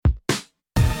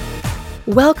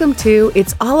Welcome to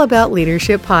It's All About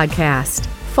Leadership podcast.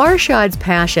 Farshad's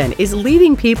passion is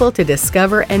leading people to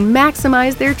discover and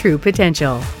maximize their true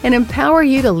potential and empower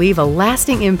you to leave a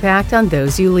lasting impact on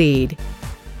those you lead.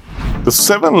 The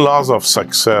 7 laws of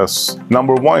success.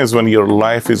 Number 1 is when your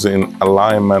life is in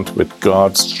alignment with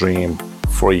God's dream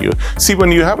for you. See,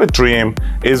 when you have a dream,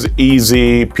 it's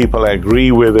easy, people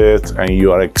agree with it, and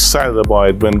you are excited about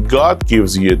it. When God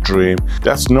gives you a dream,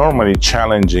 that's normally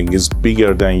challenging, is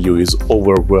bigger than you, is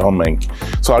overwhelming.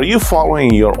 So are you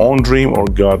following your own dream or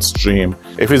God's dream?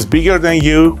 If it's bigger than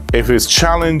you, if it's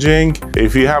challenging,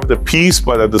 if you have the peace,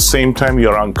 but at the same time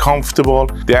you're uncomfortable,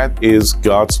 that is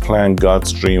God's plan,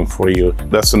 God's dream for you.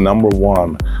 That's the number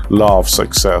 1 law of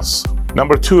success.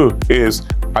 Number 2 is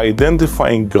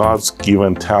identifying God's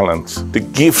given talent, the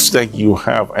gifts that you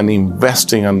have, and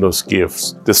investing in those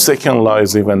gifts. The second law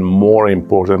is even more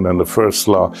important than the first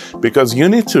law, because you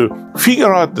need to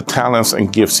figure out the talents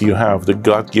and gifts you have, the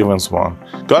God-given one.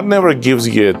 God never gives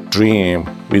you a dream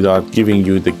without giving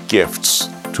you the gifts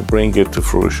to bring it to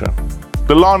fruition.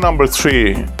 The law number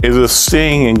 3 is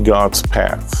staying in God's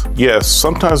path. Yes,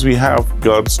 sometimes we have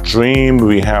God's dream,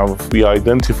 we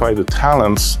identify the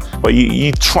talents, but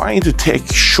you're trying to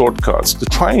take shortcuts, you're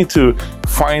trying to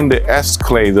find the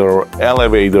escalator or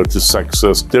elevator to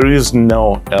success. There is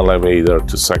no elevator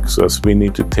to success. We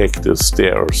need to take the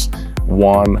stairs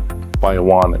one by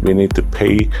one. We need to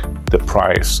pay the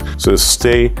price. So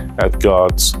stay at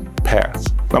God's path.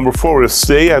 Number 4 is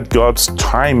stay at God's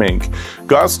timing.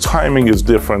 God's timing is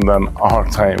different than our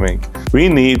timing. We're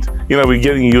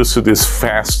getting used to this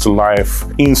fast life,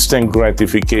 instant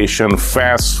gratification,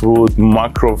 fast food,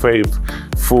 microwave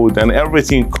food, and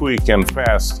everything quick and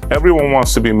fast. Everyone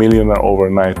wants to be a millionaire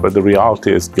overnight, but the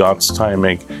reality is God's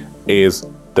timing is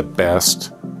the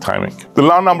best timing. The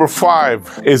law number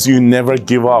 5 is you never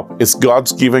give up. It's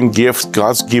God's given gift,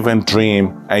 God's given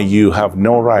dream, and you have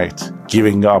no right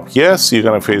giving up. Yes, you're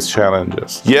going to face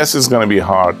challenges. Yes, it's going to be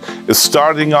hard. It's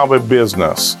starting up a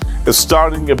business. It's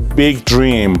starting a big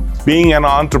dream. Being an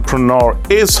entrepreneur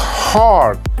is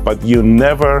hard, but you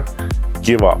never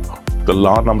give up. The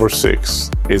law number 6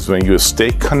 is when you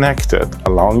stay connected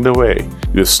along the way,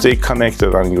 you stay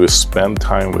connected and you spend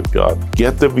time with God.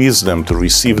 Get the wisdom to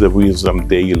receive the wisdom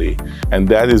daily. And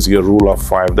that is your rule of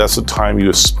 5. That's the time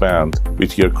you spend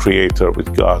with your Creator,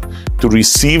 with God, to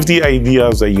receive the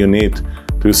ideas that you need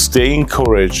to stay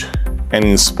encouraged and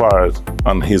inspired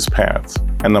on His path.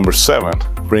 And number 7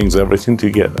 brings everything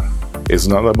together. It's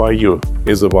not about you.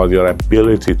 It's about your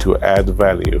ability to add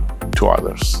value to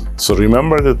others. So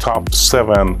remember the top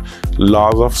 7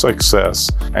 laws of success,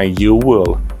 and you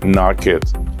will knock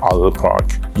it out of the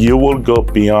park. You will go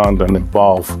beyond and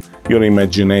above your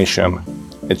imagination,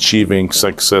 achieving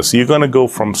success. You're going to go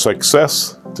from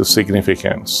success to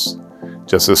significance.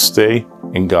 Just stay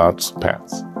in God's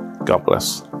path. God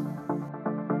bless.